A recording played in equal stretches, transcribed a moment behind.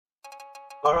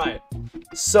Alright,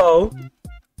 so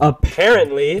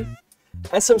apparently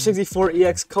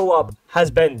SM64EX co-op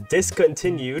has been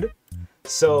discontinued.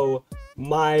 So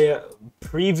my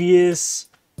previous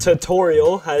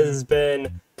tutorial has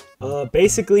been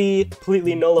basically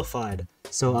completely nullified.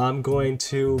 So I'm going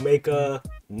to make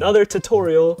another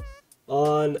tutorial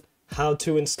on how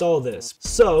to install this.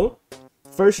 So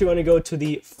first you want to go to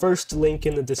the first link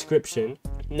in the description.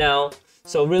 Now,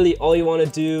 so really all you want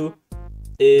to do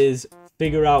is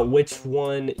figure out which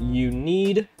one you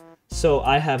need. So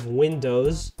I have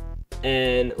Windows,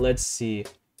 and let's see.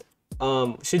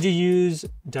 Should you use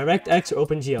DirectX or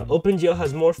OpenGL? OpenGL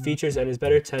has more features and is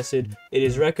better tested. It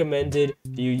is recommended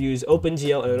you use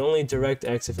OpenGL and only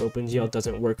DirectX if OpenGL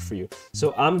doesn't work for you.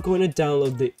 So I'm going to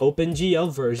download the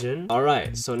OpenGL version.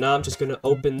 Alright, so now I'm just going to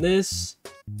open this,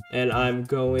 and I'm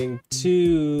going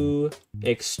to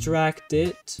extract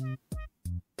it.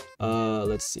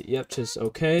 Let's see. Yep, just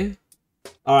okay.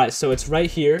 Alright, so it's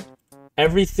right here.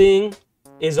 Everything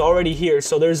is already here,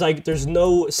 so there's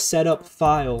no setup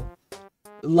file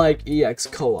like EX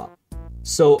co-op.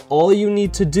 So all you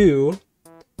need to do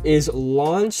is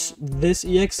launch this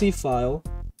exe file,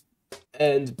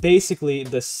 and basically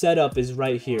the setup is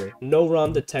right here. No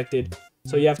ROM detected,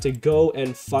 so you have to go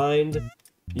and find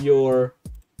your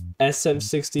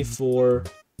SM64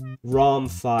 ROM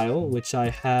file, which I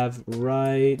have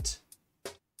right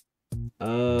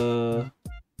what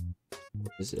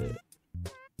is it?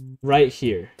 Right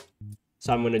here.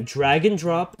 So I'm going to drag and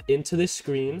drop into this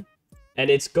screen, and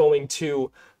it's going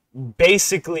to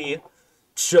basically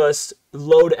just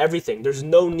load everything. There's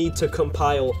no need to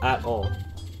compile at all,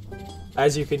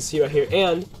 as you can see right here.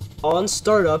 And on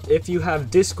startup, if you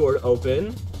have Discord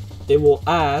open, it will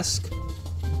ask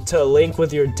to link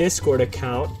with your Discord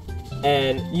account,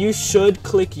 and you should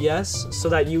click yes so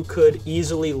that you could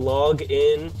easily log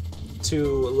in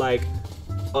to like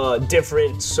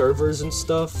different servers and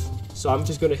stuff. So I'm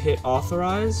just gonna hit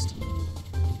authorized,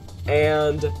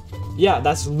 and yeah,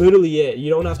 that's literally it. You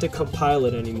don't have to compile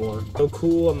it anymore. So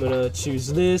cool. I'm gonna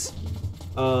choose this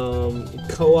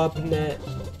co-op net.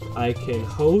 I can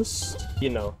host, you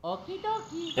know,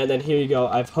 and then here you go,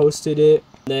 I've hosted it.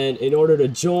 Then in order to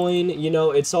join, you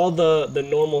know, it's all the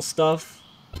normal stuff.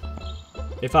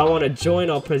 If I want to join,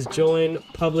 I'll press join,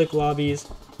 public lobbies,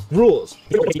 rules,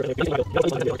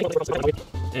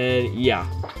 and yeah,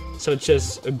 so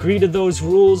just agree to those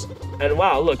rules. And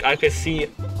wow, look, I can see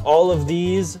all of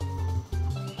these.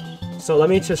 So let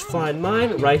me just find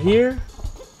mine right here,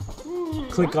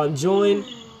 click on join,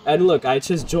 and look, I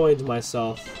just joined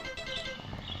myself.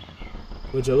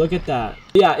 Would you look at that?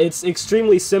 Yeah, it's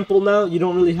extremely simple now. You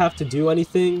don't really have to do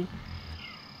anything.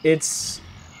 It's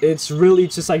really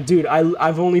just like, dude,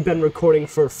 I've only been recording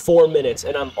for 4 minutes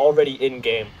and I'm already in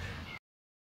game.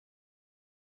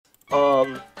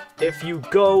 If you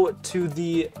go to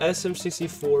the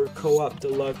SM64 Co-op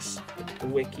Deluxe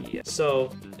wiki,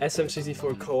 so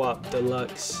SM64 Co-op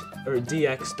Deluxe or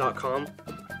dx.com,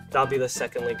 that'll be the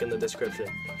second link in the description.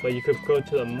 But you could go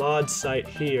to the mod site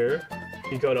here.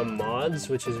 If you go to mods,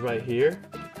 which is right here,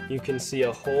 you can see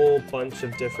a whole bunch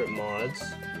of different mods.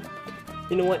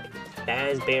 You know what?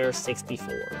 Bear 64.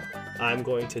 I'm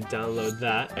going to download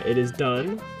that. It is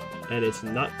done, and it's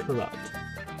not corrupt.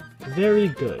 Very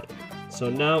good. So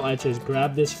now I just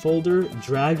grab this folder,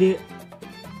 drag it,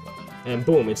 and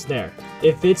boom, it's there.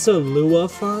 If it's a Lua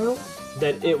file,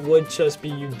 then it would just be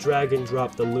you drag and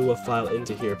drop the Lua file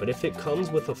into here. But if it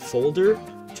comes with a folder,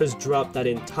 just drop that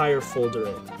entire folder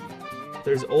in.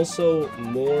 There's also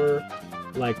more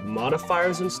like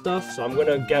modifiers and stuff, so I'm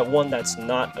gonna get one that's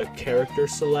not a character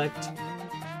select.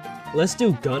 Let's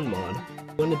do gun mod.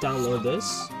 I'm gonna download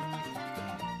this,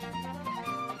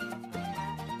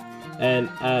 and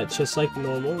just like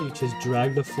normal, you just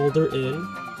drag the folder in.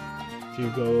 If you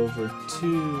go over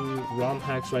to Rom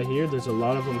Hacks right here, there's a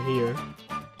lot of them here.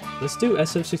 Let's do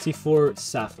SM64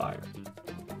 Sapphire.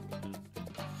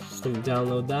 Gonna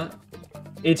download that.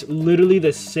 It's literally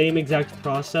the same exact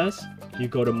process. You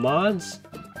go to mods,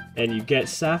 and you get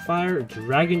Sapphire,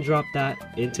 drag and drop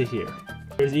that into here.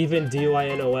 There's even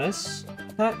Dynos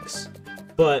Packs,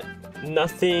 but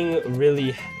nothing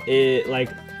really,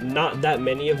 like, not that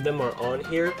many of them are on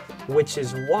here, which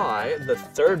is why the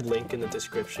third link in the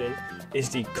description is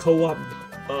the Co-op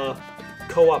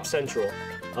Central.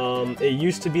 It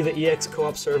used to be the EX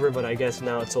Co-op server, but I guess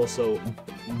now it's also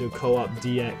the Co-op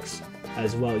DX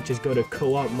as well. Just go to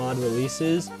Co-op mod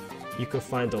releases. You can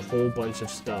find a whole bunch of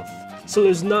stuff. So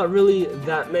there's not really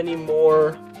that many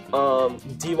more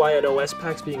Dynos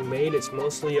packs being made. It's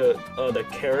mostly the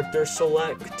character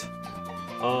select,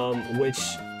 which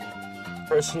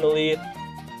personally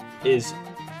is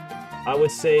I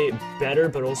would say better,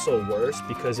 but also worse,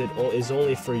 because it is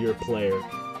only for your player.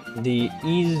 The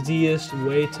easiest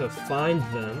way to find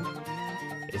them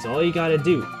is all you gotta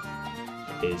do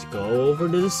is go over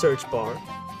to the search bar,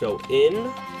 go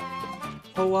in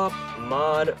co-op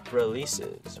mod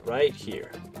releases right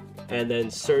here, and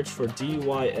then search for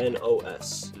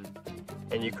Dynos,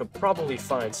 and you could probably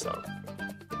find some.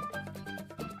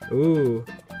 Ooh,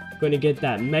 gonna get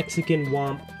that Mexican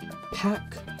Womp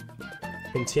pack.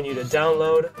 Continue to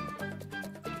download.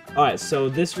 Alright, so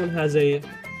this one has a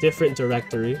different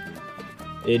directory.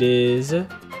 It is the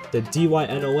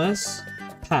Dynos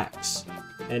Packs.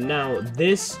 And now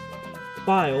this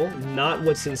file, not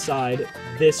what's inside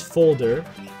this folder,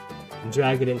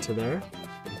 drag it into there.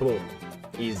 Boom.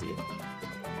 Easy.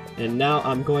 And now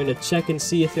I'm going to check and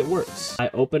see if it works. I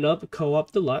open up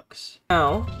Co-op Deluxe.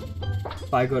 Now,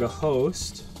 if I go to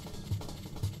host,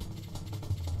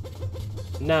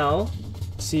 now,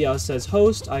 see how it says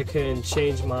host, I can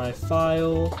change my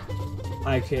file,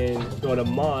 I can go to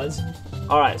mods.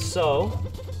 Alright, so,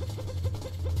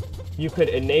 you could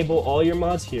enable all your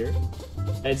mods here.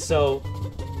 And so,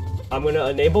 I'm going to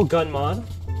enable gun mod.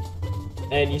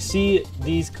 And you see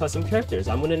these custom characters.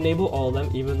 I'm going to enable all of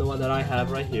them, even the one that I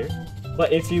have right here.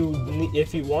 But if you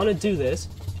want to do this,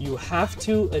 you have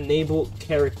to enable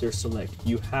character select.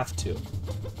 You have to.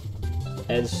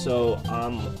 And so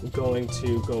I'm going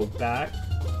to go back.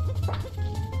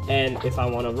 And if I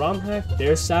want a ROM hack,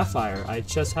 there's Sapphire. I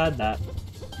just had that.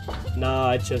 Now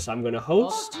I'm going to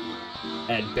host.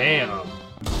 And bam.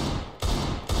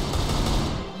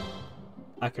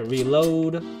 I can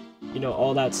reload. You know,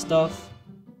 all that stuff.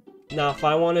 Now, if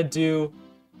I want to do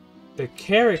the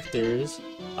characters,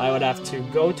 I would have to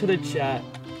go to the chat,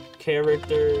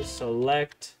 characters,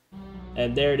 select,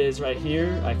 and there it is right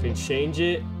here. I can change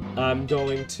it. I'm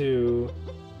going to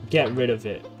get rid of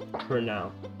it for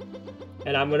now.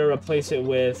 And I'm going to replace it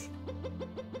with,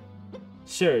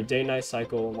 sure, day-night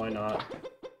cycle, why not?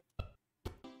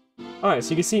 Alright, so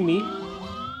you can see me.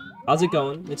 How's it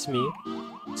going? It's me.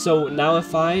 So now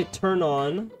if I turn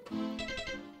on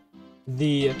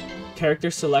the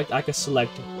character select, I can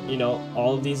select, you know,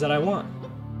 all of these that I want,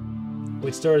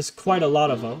 which there's quite a lot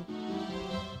of them.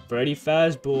 Freddy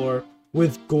Fazbear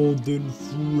with Golden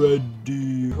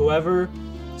Freddy. Whoever,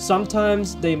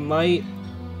 sometimes they might,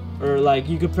 or like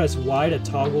you could press Y to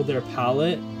toggle their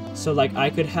palette. So like I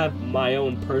could have my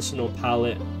own personal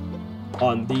palette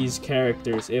on these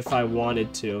characters if I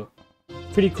wanted to.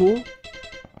 Pretty cool.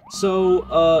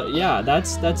 So, yeah,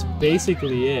 that's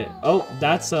basically it. Oh,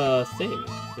 that's a thing.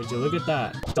 Would you look at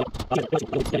that?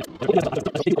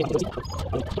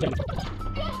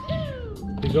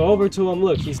 You go over to him,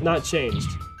 look, he's not changed.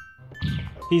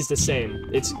 He's the same.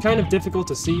 It's kind of difficult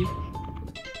to see,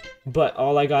 but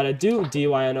all I gotta do,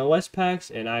 Dynos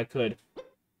Packs, and I could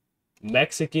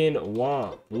Mexican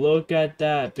Womp. Look at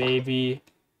that, baby.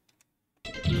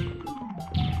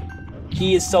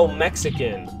 He is so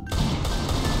Mexican.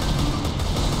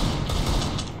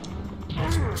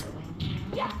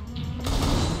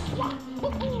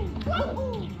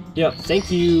 Yep, thank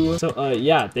you. So,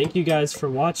 yeah, thank you guys for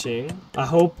watching. I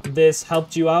hope this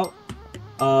helped you out.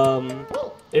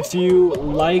 If you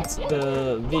liked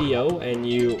the video and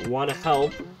you want to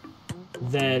help,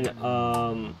 then,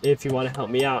 if you want to help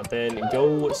me out, then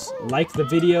go like the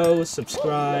video,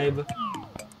 subscribe,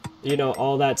 you know,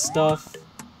 all that stuff.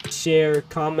 Share,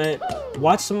 comment,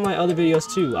 watch some of my other videos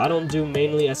too. I don't do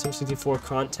mainly SM64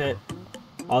 content,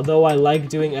 although I like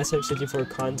doing SM64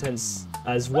 contents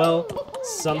as well.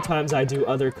 Sometimes I do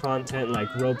other content like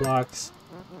Roblox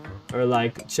or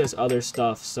like just other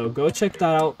stuff, so go check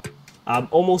that out. I'm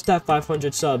almost at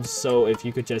 500 subs, so if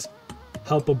you could just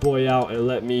help a boy out and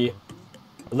let me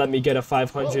get a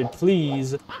 500,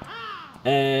 please.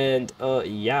 And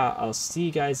yeah, I'll see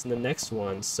you guys in the next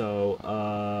one.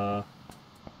 So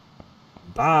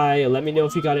bye. Let me know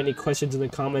if you got any questions in the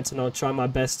comments, and I'll try my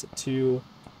best to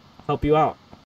help you out.